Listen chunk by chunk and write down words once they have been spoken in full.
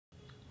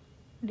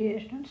Dear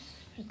students,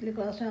 पिछली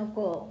class में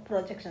आपको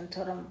प्रोजेक्शन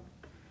थ्योरम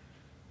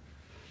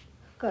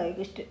का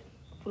एक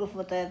प्रूफ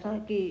बताया था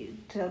कि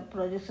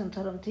प्रोजेक्शन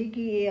थ्योरम थी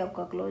कि ये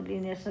आपका क्लोज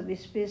लीनियर सब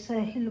स्पेस है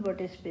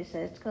हिल्बर्ट स्पेस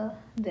है इसका,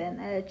 then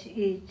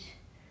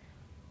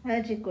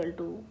H equal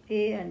to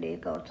A and ए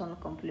का ऑर्थोगोनल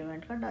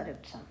कॉम्प्लीमेंट का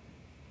डायरेक्ट सम।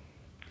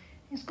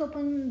 इसको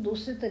अपन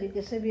दूसरे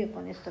तरीके से भी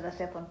अपन इस तरह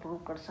से अपन प्रूव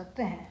कर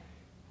सकते हैं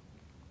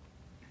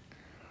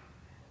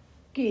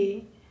कि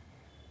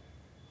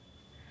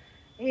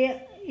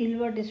ए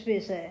हिल्बर्ट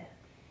स्पेस है।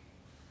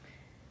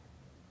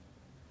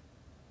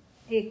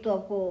 एक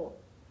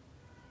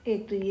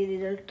तो ये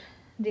रिजल्ट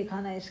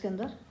दिखाना है इसके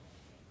अंदर,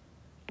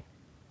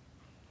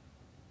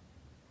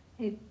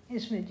 एक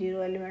इसमें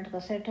 0 एलिमेंट का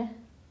सेट है,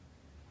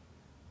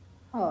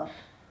 और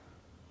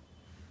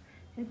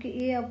क्योंकि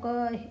ये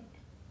आपका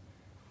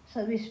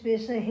सब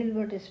स्पेस है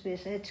हिल्बर्ट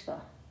स्पेस H का,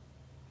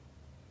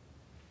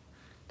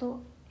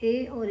 तो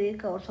ए और ए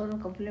का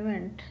ऑर्थोगोनल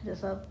कॉम्प्लीमेंट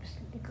जैसा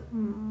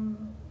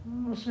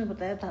उसमें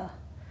बताया था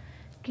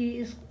कि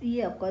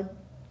ये आपका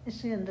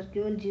इसके अंदर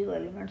केवल 0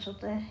 एलिमेंट्स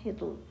होता है। ये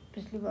तो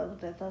पिछली बार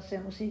बताया था,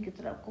 सेम उसी की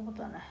तरह आपको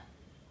बताना है।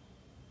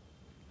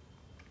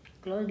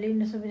 क्लोज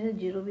लीनियर सब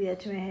 0 भी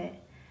H में है,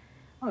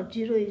 और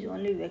 0 is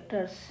only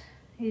vectors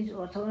is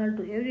orthogonal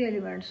to every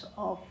elements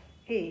of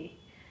ए,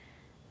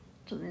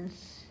 तो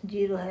मीन्स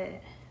 0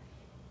 है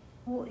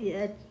वो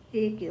ए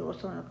के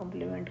ऑर्थोगोनल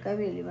कॉम्प्लीमेंट का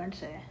भी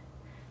एलिमेंट्स है,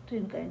 तो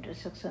इनका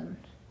इंटरसेक्शन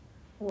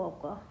वो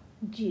आपका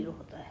 0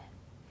 होता है।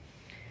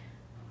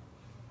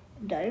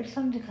 डायरेक्ट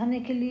सम दिखाने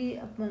के लिए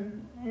अपन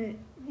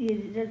ये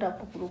रिजल्ट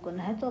आपको प्रूव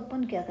करना है, तो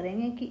अपन क्या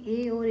करेंगे कि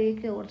ए और ए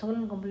के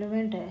ऑर्थोगोनल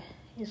कॉम्प्लीमेंट है,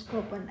 इसको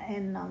अपन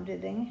n नाम दे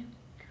देंगे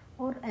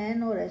और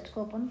n और h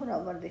को अपन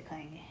बराबर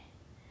दिखाएंगे।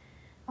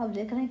 अब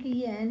देख रहे हैं कि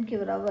ये n के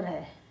बराबर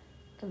है,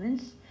 तो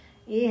मीन्स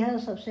a है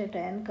सबसेट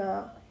n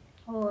का,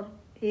 और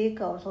a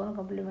का ऑर्थोगोनल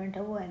कॉम्प्लीमेंट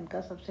है वो n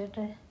का सबसेट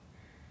है,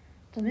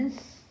 तो मीन्स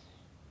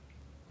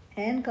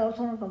n का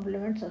ऑर्थोगोनल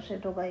कॉम्प्लीमेंट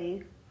सबसेट होगा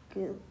a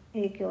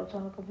के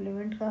ऑर्थोगोनल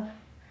कॉम्प्लीमेंट का,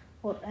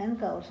 और n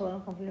का ऑर्थोगोनल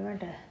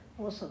कॉम्प्लीमेंट है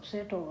वो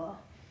सबसेट होगा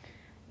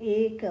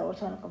a का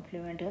ऑर्थोगोनल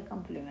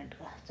कॉम्प्लीमेंट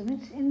का। तो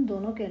मीन्स इन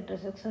दोनों के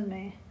इंटरसेक्शन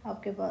में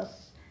आपके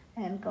पास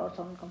n का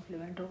ऑर्थोगोनल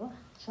कॉम्प्लीमेंट होगा।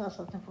 साथ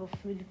साथ में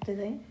प्रूफ भी लिखते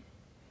जाएं।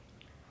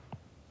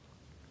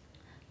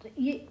 तो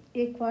ये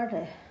एक पार्ट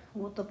है,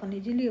 वो तो अपन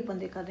इजीली अपन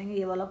दिखा देंगे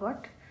ये वाला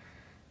पार्ट।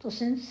 तो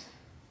since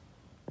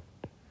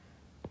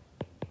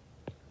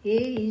a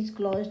is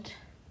closed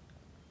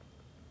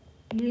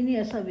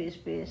linear सब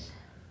स्पेस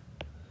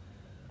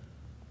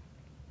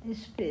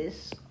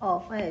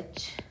ऑफ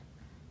H,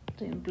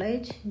 तो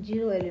इम्प्लाइज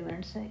 0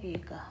 एलिमेंट्स है A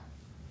का,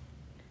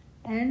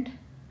 and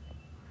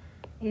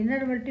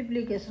inner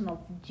multiplication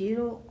of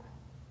 0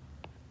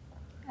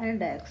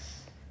 and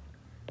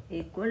X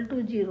equal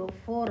to 0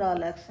 for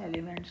all X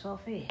elements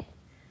of A,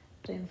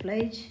 तो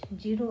इम्प्लाइज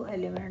 0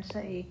 एलिमेंट्स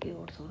है A के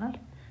ऑर्थोगोनल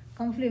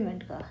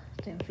कॉम्प्लीमेंट का,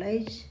 तो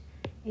इम्प्लाइज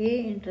A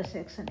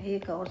इंटरसेक्शन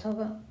A का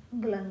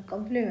orthogonal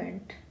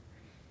complement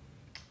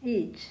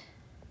is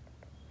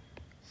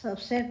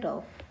subset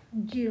of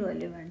 0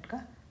 element का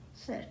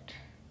set.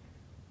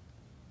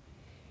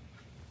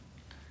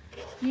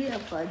 ये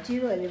आपका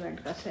 0 एलिमेंट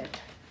का सेट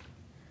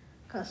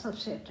का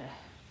सबसेट है।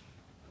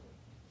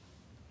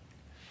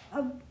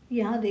 अब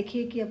यहाँ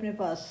देखिए कि अपने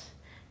पास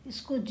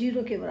इसको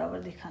 0 के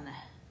बराबर दिखाना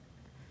है,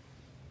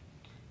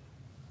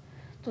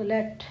 तो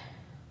लेट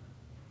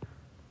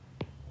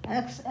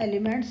X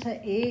एलिमेंट्स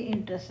है A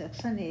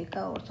इंटरसेक्शन A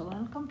का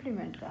ऑर्थोगोनल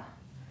कॉम्प्लीमेंट का,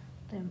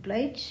 तो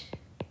इम्प्लाइज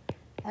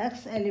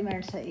X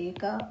एलिमेंट्स है A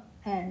का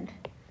एंड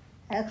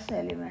X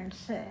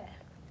एलिमेंट्स है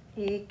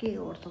A के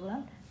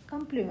ऑर्थोगोनल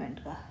कॉम्प्लीमेंट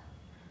का,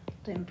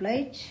 तो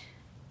implies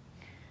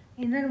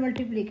inner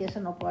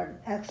multiplication of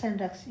X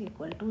and X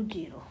equal to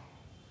 0,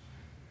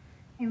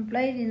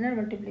 implies inner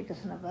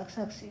multiplication of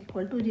X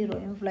equal to 0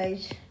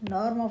 implies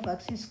norm of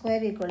X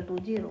square equal to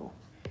 0,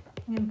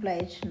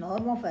 implies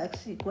norm of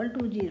X equal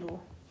to 0,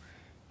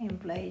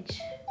 implies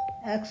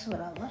X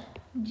बराबर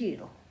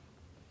 0,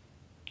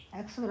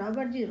 X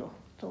बराबर 0।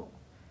 तो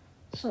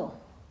सो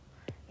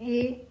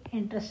A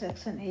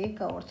intersection A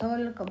का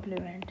orthogonal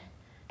complement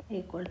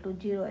equal to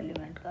 0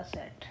 element का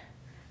set,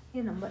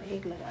 ये number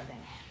 1 लगा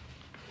देंगे।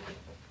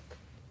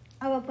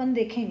 अब अपन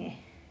देखेंगे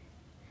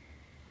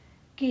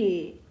कि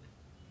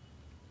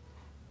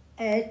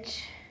H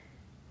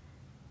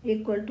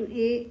equal to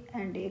A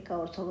and A का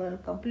ऑर्थोगोनल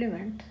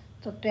कॉम्प्लीमेंट,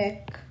 तो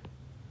take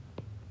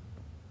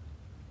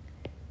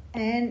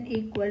n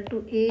equal to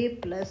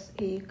A plus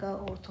A का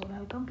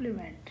orthogonal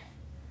complement.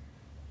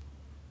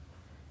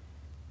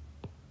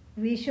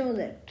 We show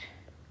that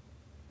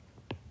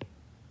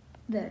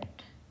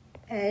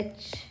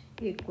H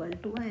equal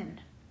to n,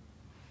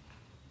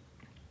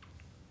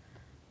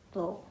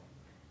 तो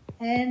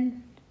n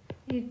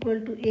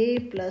equal to A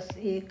plus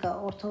A का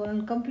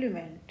ऑर्थोगोनल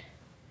कॉम्प्लीमेंट,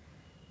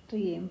 तो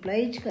ये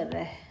implies कर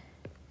रहा है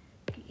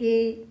कि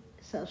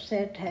A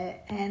सबसेट है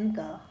n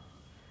का,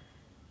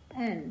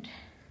 एंड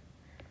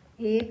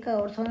A का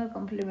ऑर्थोगोनल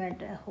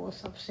कॉम्प्लीमेंट है वो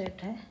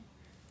सबसेट है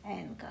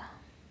n का,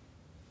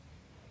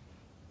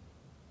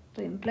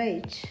 तो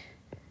इम्प्लाइज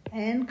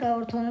एन का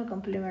ऑर्थोगोनल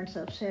कॉम्प्लीमेंट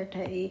सबसेट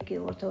है ए के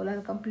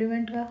ऑर्थोगोनल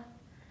कॉम्प्लीमेंट का,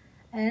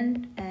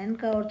 एंड एन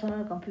का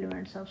ऑर्थोगोनल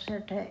कॉम्प्लीमेंट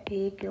सबसेट है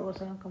ए के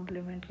ऑर्थोगोनल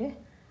कॉम्प्लीमेंट के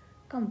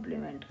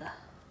कॉम्प्लीमेंट का।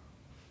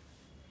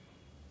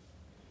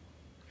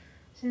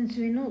 सिंस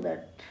वी नो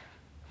दैट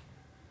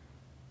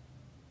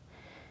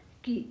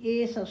कि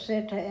ए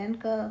सबसेट है एन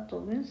का, तो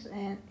मीन्स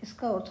एन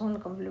इसका ऑर्थोगोनल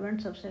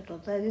कॉम्प्लीमेंट सबसेट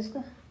होता है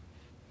जिसका,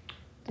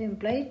 तो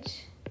इम्प्लाइज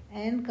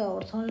एन का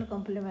ऑर्थोगोनल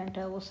कॉम्प्लीमेंट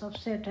है वो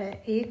सबसेट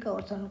है ए का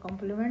ऑर्थोगोनल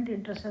कॉम्प्लीमेंट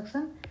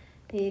इंटरसेक्शन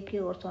ए के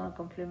ऑर्थोगोनल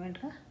कॉम्प्लीमेंट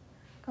का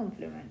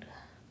कॉम्प्लीमेंट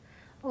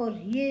का। और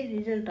ये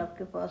रिजल्ट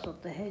आपके पास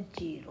होता है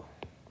 0।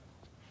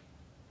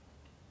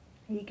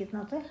 ये कितना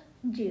होता है?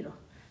 0।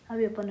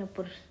 अभी अपन ने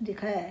ऊपर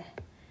दिखाया है,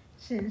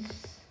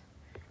 सिंस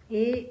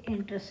ए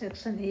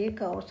इंटरसेक्शन ए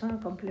का ऑर्थोगोनल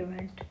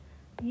कॉम्प्लीमेंट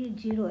ये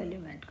 0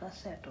 एलिमेंट का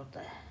सेट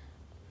होता है।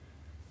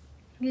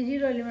 ये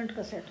 0 एलिमेंट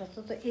का सेट होता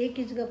है, तो ए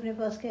की जगह अपने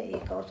पास क्या, ए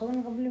का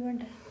ऑर्थोगोनल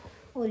कॉम्प्लीमेंट है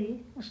और ये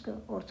उसका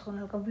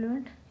orthogonal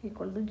complement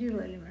equal to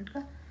 0 element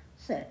का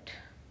सेट।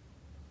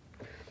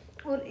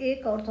 और ए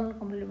का ऑर्थोगोनल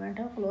कॉम्प्लीमेंट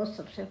है क्लोज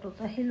सबसेट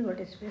होता है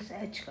हिल्बर्ट स्पेस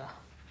एच का,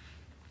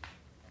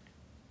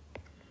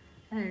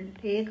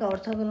 एंड ए का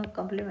orthogonal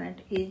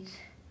complement is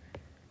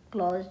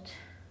closed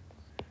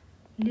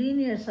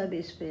linear सब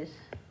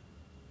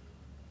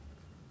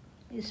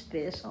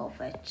स्पेस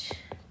ऑफ एच।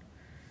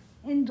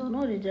 इन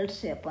दोनों रिजल्ट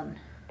से अपन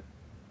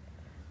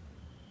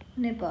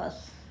ने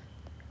पास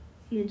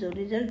ये जो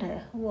रिजल्ट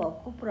है वो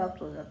आपको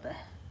प्राप्त हो जाता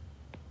है।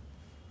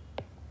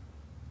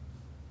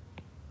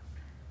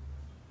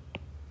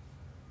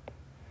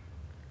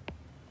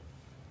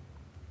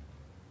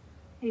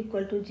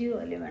 इक्वल टू 0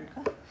 एलिमेंट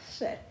का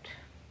सेट।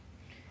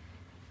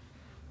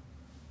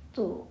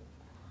 तो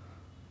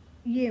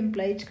ये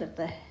इम्प्लाइज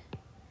करता है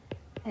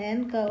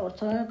एन का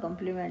ऑर्थोगोनल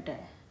कॉम्प्लीमेंट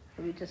है,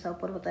 अभी जैसा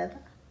ऊपर बताया था,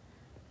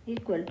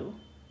 इक्वल टू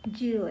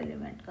 0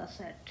 एलिमेंट का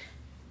सेट,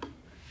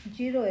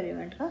 0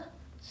 एलिमेंट का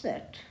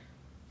सेट।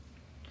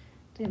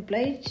 तो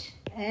इम्प्लाइज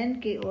एन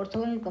के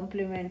ऑर्थोगोनल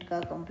कॉम्प्लीमेंट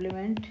का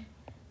कॉम्प्लीमेंट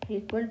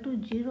इक्वल टू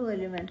 0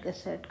 एलिमेंट के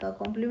सेट का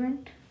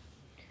कॉम्प्लीमेंट,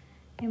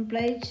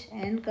 इम्प्लाइज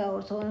एन का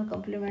ऑर्थोगोनल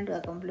कॉम्प्लीमेंट का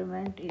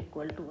complement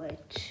equal to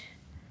H.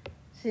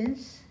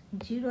 Since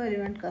 0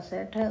 element का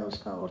सेट है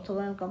उसका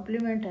ऑर्थोगोनल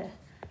कॉम्प्लीमेंट है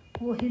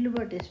वो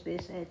हिल्बर्ट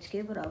स्पेस एच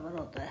के बराबर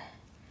होता है,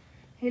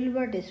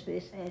 हिल्बर्ट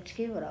स्पेस एच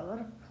के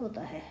बराबर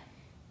होता है।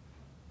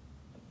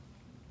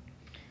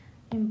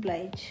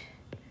 इम्प्लाइज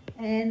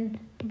एन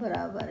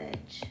बराबर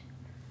H,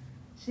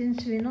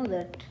 since we know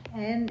that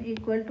N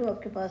equal to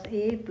आपके पास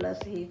ए प्लस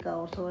ए का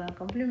ऑर्थोगोनल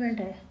कॉम्प्लीमेंट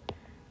है,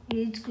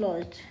 इज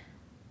क्लोज्ड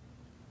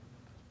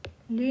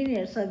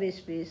लीनियर सब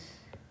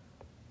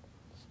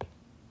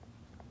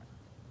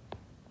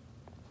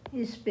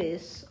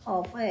स्पेस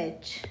ऑफ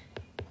एच।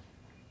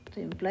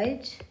 तो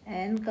इम्प्लाइज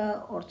एन का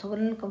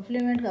ऑर्थोगोनल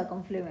कॉम्प्लीमेंट का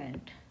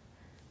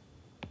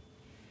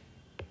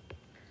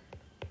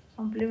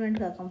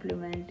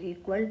कॉम्प्लीमेंट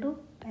इक्वल टू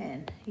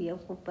एन। ये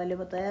आपको पहले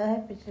बताया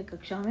है पिछले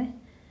कक्षा में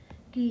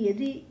कि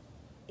यदि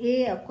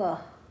ए आपका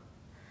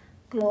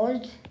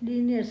क्लोज्ड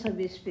लीनियर सब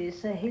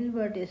स्पेस है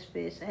हिल्बर्ट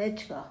स्पेस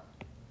एच का,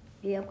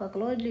 ये आपका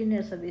क्लोज्ड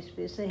लीनियर सब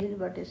स्पेस है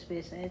हिल्बर्ट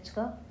स्पेस एच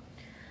का,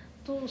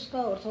 तो उसका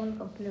ऑर्थोगोनल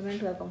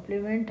कॉम्प्लीमेंट का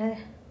कॉम्प्लीमेंट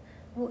है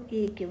वो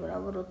ए के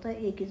बराबर होता है।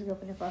 ए की जगह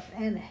अपने पास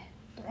एन है,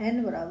 तो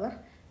एन बराबर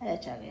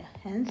एच आ गया।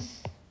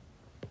 Hence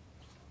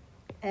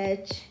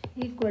H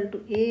equal to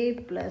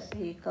A plus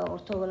ए का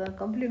orthogonal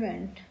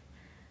complement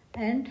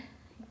and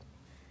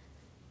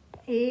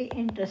A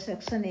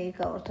intersection A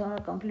का orthogonal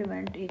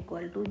complement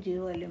equal to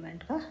 0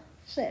 element का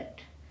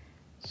set.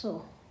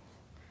 So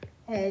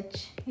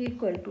H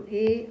equal to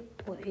ए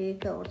और ए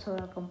का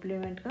ऑर्थोगोनल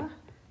कॉम्प्लीमेंट का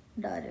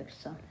डायरेक्ट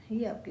सम।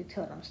 ये आपकी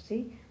थ्योरम्स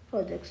थी,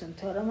 प्रोजेक्शन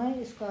थ्योरम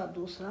है इसका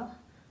दूसरा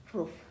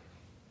प्रूफ।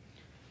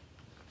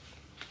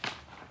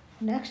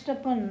 नेक्स्ट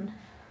अपन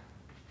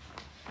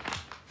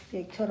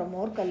एक थ्योरम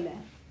और कर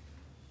लें।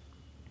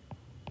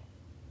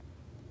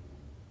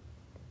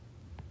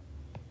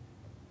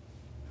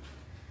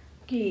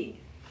 कि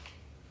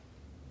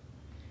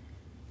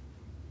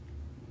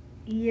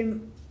ये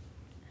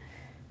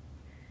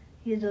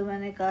जो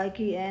मैंने कहा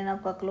कि एन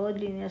आपका क्लोज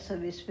लीनियर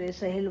सब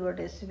स्पेस है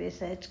हिल्बर्ट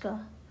स्पेस एच का,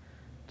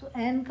 तो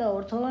एन का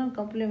ऑर्थोगोनल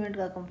कॉम्प्लीमेंट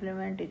का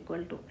कॉम्प्लीमेंट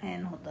इक्वल टू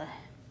एन होता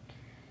है।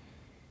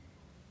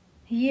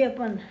 ये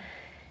अपन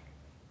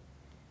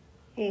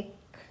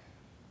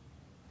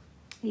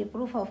ये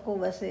प्रूफ आपको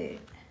वैसे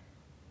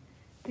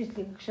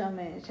पिछली कक्षा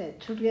में शायद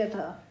छूट गया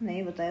था,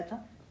 नहीं बताया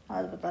था,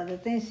 आज बता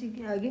देते हैं इसी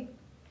के आगे।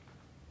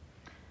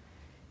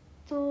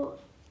 तो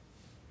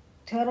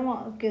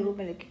थ्योरम के रूप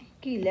में लिखें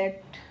कि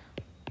late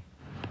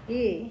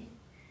A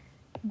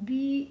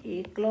B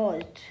a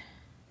closed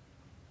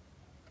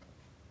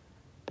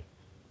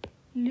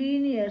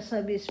linear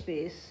सब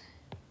space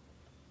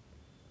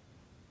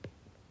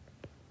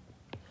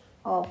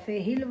of A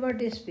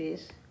Hilbert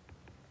space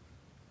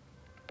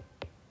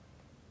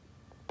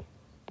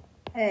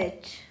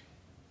H,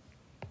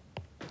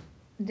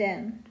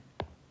 then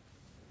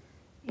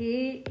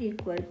A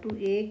equal to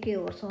A के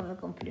ऑर्थोगोनल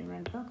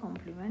कॉम्प्लीमेंट का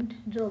कॉम्प्लीमेंट,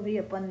 जो भी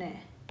अपन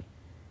ने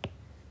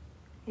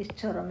इस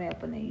थ्योरम में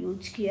अपन ने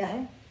यूज किया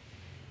है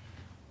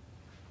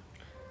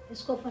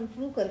इसको अपन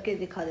प्रूव करके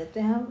दिखा देते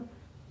हैं हम,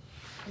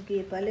 क्योंकि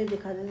ये पहले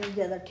दिखा देने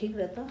ज़्यादा ठीक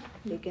रहता,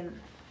 लेकिन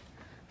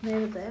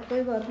नहीं बताया,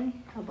 कोई बात नहीं,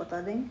 आप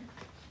बता देंगे।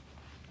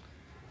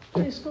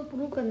 तो इसको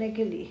प्रूव करने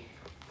के लिए,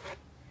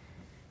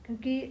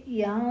 क्योंकि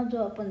यहाँ जो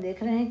अपन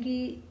देख रहे हैं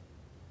कि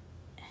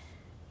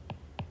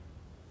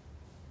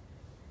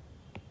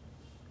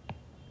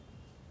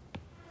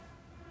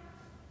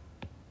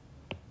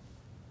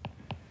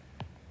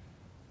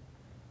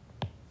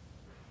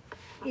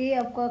ये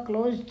आपका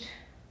क्लोज्ड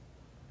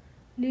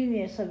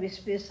लीनियर सब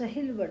स्पेस है,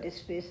 हिल्बर्ट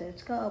स्पेस है,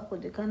 इसका आपको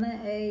दिखाना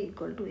है ए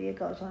इक्वल टू ए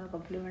का ऑर्थोगोनल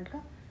कॉम्प्लीमेंट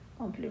का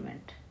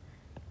कॉम्प्लीमेंट।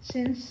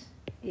 सिंस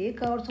ए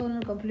का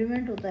ऑर्थोगोनल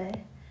कॉम्प्लीमेंट होता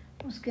है,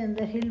 उसके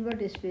अंदर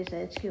हिल्बर्ट स्पेस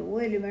एच के वो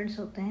एलिमेंट्स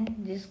होते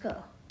हैं जिसका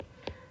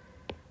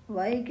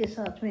y के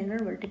साथ में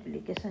inner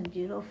multiplication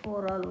 0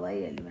 for all y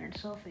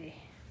elements of ए।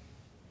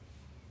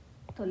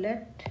 तो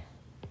लेट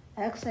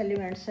x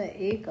एलिमेंट्स है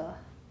ए का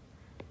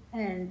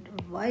एंड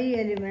y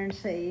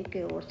एलिमेंट्स है ए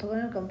के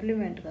ऑर्थोगोनल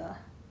कॉम्प्लीमेंट का,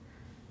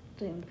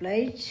 तो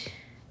इम्प्लाइज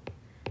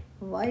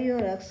y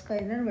और x का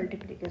इनर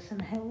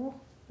मल्टीप्लिकेशन है वो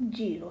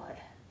 0 है।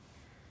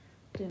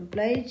 तो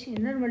implies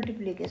inner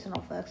multiplication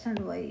of x and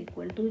y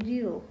equal to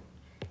 0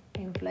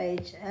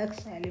 implies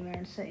x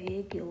elements है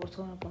ए के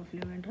ऑर्थोगोनल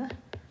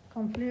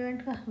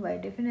कॉम्प्लीमेंट का बाय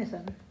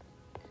डेफिनेशन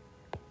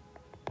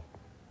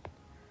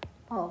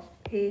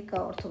ऑफ ए का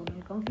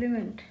ऑर्थोगोनल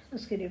कॉम्प्लीमेंट,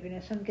 उसके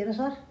डेफिनेशन के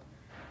अनुसार।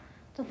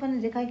 तो अपन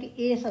ने देखा कि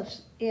ए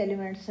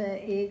एलिमेंट्स है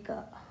ए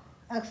का,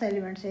 एक्स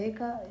एलिमेंट्स है ए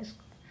का, इस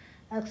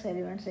एक्स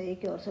एलिमेंट्स है ए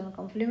के ऑर्थोगोनल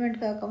कॉम्प्लीमेंट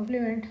का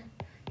कॉम्प्लीमेंट,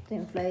 तो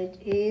इम्प्लाइज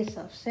ए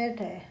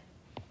सबसेट है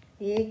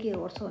ए के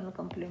ऑर्थोगोनल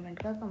कॉम्प्लीमेंट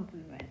का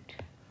कॉम्प्लीमेंट।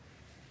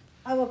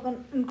 अब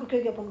अपन इनको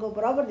क्योंकि अपन को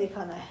बराबर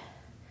दिखाना है,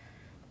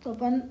 तो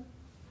अपन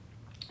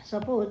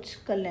सपोज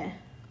कर लें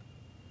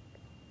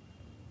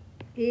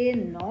ए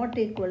नॉट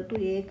इक्वल टू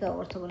ए का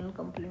ऑर्थोगोनल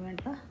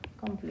कॉम्प्लीमेंट का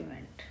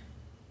कॉम्प्लीमेंट,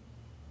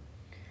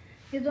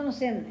 ये दोनों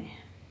सेम नहीं है।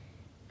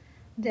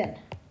 Then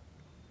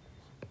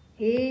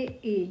A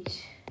is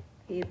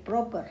a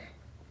proper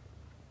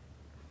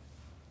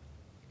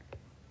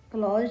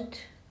closed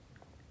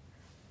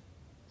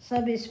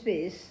सब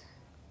space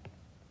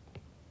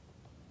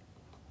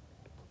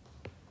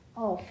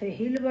of A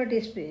Hilbert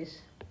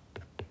space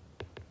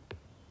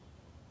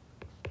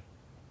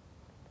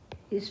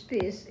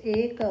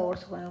ए का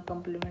ऑर्थोगोनल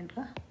कॉम्प्लीमेंट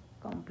का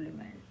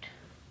कॉम्प्लीमेंट,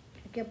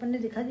 क्योंकि अपन ने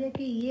दिखा दिया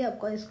कि ये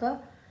आपका इसका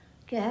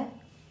क्या है,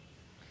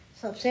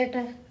 सबसेट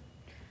है,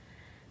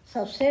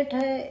 सबसेट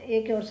है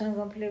ए के ऑर्थोगोनल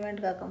कॉम्प्लीमेंट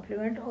का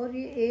कॉम्प्लीमेंट, और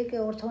ये ए के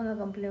ऑर्थोगोनल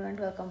कॉम्प्लीमेंट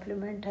का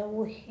कॉम्प्लीमेंट है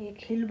वो एक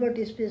हिल्बर्ट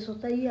स्पेस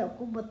होता है, ये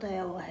आपको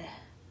बताया हुआ है।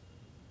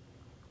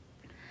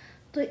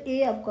 तो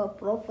ए आपका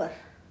प्रॉपर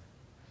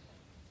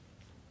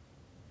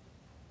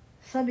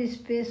सब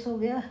स्पेस हो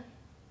गया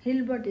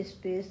हिल्बर्ट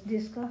स्पेस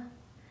जिसका,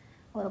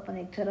 और अपन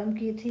एक थ्योरम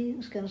की थी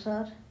उसके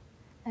अनुसार,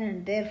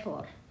 and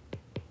therefore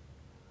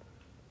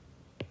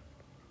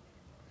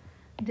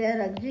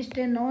there exist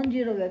a non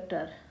zero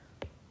vector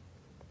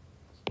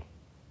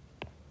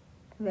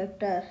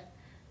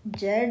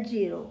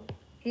Z0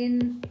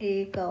 इन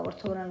ए का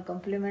ऑर्थोगोनल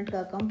कॉम्प्लीमेंट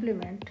का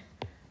complement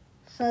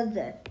such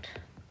that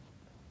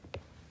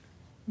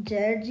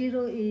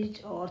Z0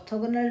 is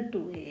orthogonal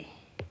to A,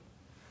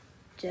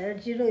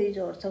 Z0 is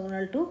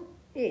orthogonal to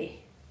A,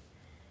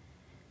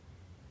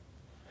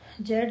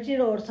 Z0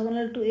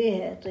 orthogonal to ए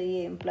है, तो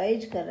ये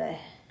इम्प्लाइज कर रहा है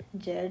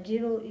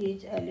Z0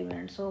 इज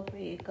एलिमेंट्स ऑफ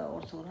ए का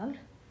orthogonal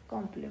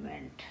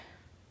complement.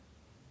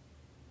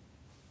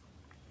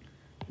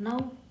 Now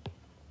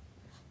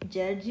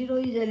Z0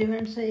 is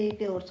elements है ए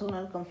के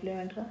ऑर्थोगोनल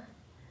कॉम्प्लीमेंट का,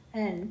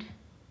 एंड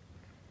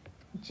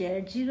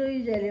Z0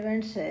 इज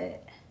एलिमेंट्स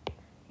है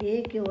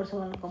ए के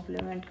ऑर्थोगोनल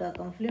कॉम्प्लीमेंट का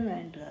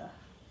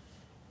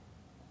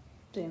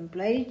तो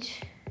implies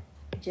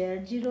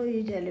Z0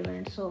 is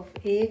elements of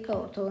ए का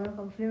ऑर्थोगोनल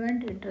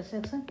कॉम्प्लीमेंट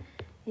इंटरसेक्शन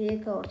ए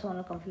का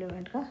ऑर्थोगोनल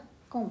कॉम्प्लीमेंट का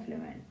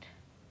कॉम्प्लीमेंट।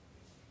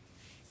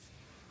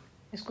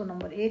 इसको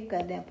नंबर 1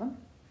 कह दें अपन।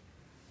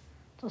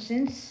 तो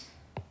सिंस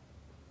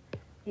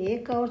ए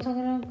का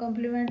ऑर्थोगोनल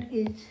कॉम्प्लीमेंट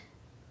इज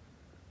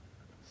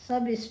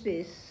सब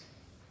स्पेस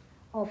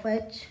ऑफ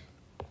एच,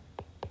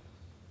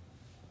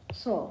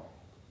 सो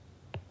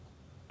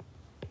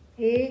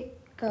ए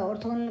का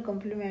ऑर्थोगोनल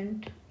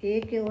कॉम्प्लीमेंट ए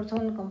के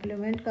ऑर्थोगोनल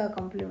कॉम्प्लीमेंट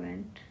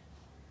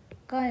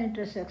का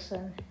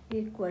इंटरसेक्शन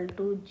इक्वल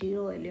टू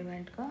 0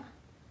 एलिमेंट का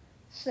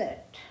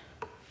सेट,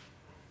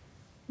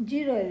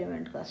 0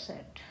 एलिमेंट का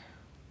सेट।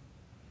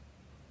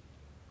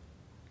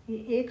 ये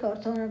ए का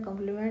ऑर्थोगोनल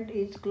कॉम्प्लीमेंट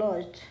इज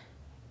क्लोज्ड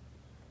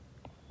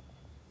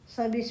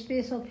सब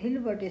space of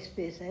Hilbert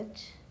space H,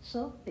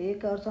 सो ए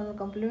का ऑर्थोगोनल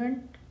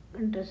कॉम्प्लीमेंट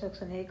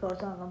इंटरसेक्शन ए का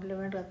ऑर्थोगोनल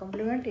कॉम्प्लीमेंट का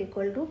कॉम्प्लीमेंट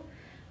इक्वल टू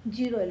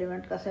 0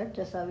 एलिमेंट का सेट,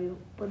 जैसा अभी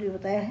ऊपर भी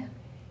बताया है।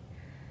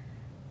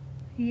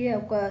 ये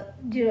आपका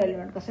 0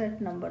 एलिमेंट का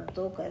सेट नंबर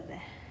 2 कहते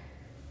हैं।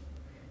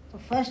 तो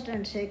first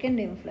and second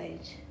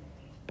implies,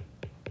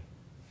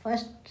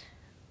 first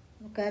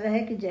कह रहा है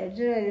कि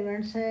Z0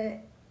 एलिमेंट्स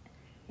है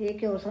ए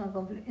के ऑर्थोगोनल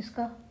कॉम्प्लीमेंट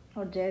इसका,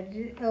 और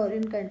Z0 और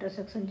इनका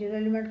इंटरसेक्शन 0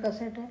 एलिमेंट का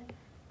सेट है,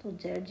 तो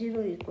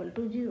Z0 इक्वल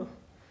टू 0,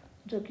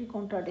 जो कि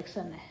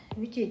कॉन्ट्राडिक्शन है,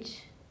 which is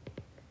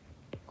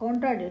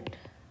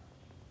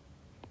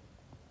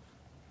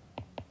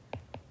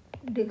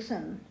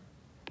contradiction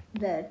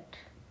that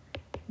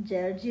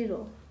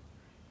Z0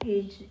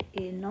 is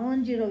a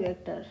non-zero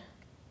vector,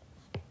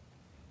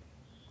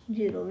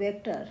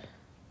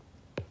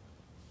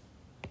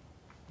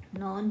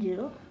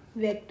 non-zero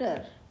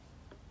vector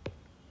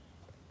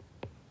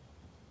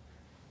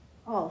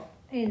of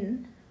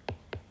in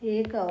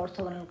A का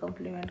ऑर्थोगोनल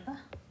कॉम्प्लीमेंट का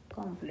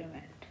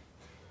कॉम्प्लीमेंट।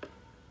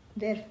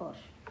 देयरफॉर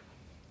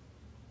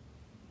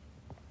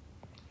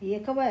ये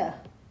कब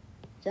आया?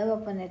 जब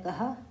अपन ने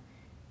कहा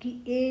कि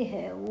ए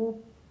है वो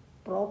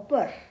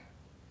प्रॉपर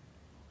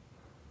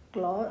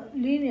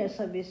लीनियर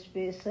सब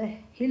स्पेस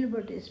है,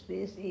 हिल्बर्ट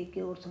स्पेस ए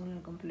के ऑर्थोगोनल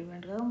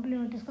कॉम्प्लीमेंट का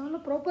कॉम्प्लीमेंट, इसका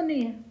मतलब प्रॉपर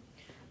नहीं है।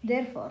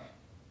 Therefore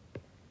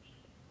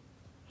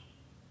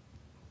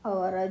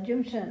our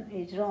assumption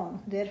is wrong.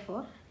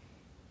 Therefore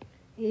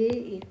A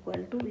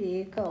equal to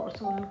ए का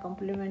ऑर्थोगोनल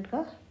कॉम्प्लीमेंट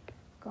का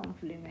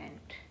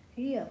कॉम्प्लीमेंट।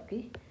 ये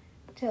आपकी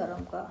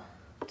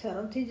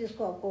थ्योरम थी,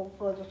 जिसको आपको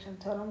प्रोजेक्शन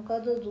थ्योरम का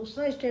जो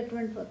दूसरा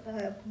स्टेटमेंट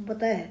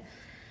बताया है,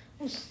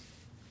 उस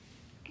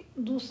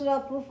दूसरा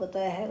प्रूफ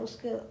बताया है,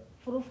 उसके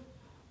प्रूफ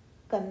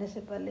करने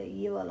से पहले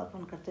ये वाला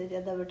अपन करते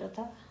ज़्यादा बेटर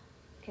था।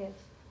 खैर,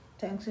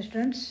 थैंक्स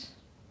स्टूडेंट्स।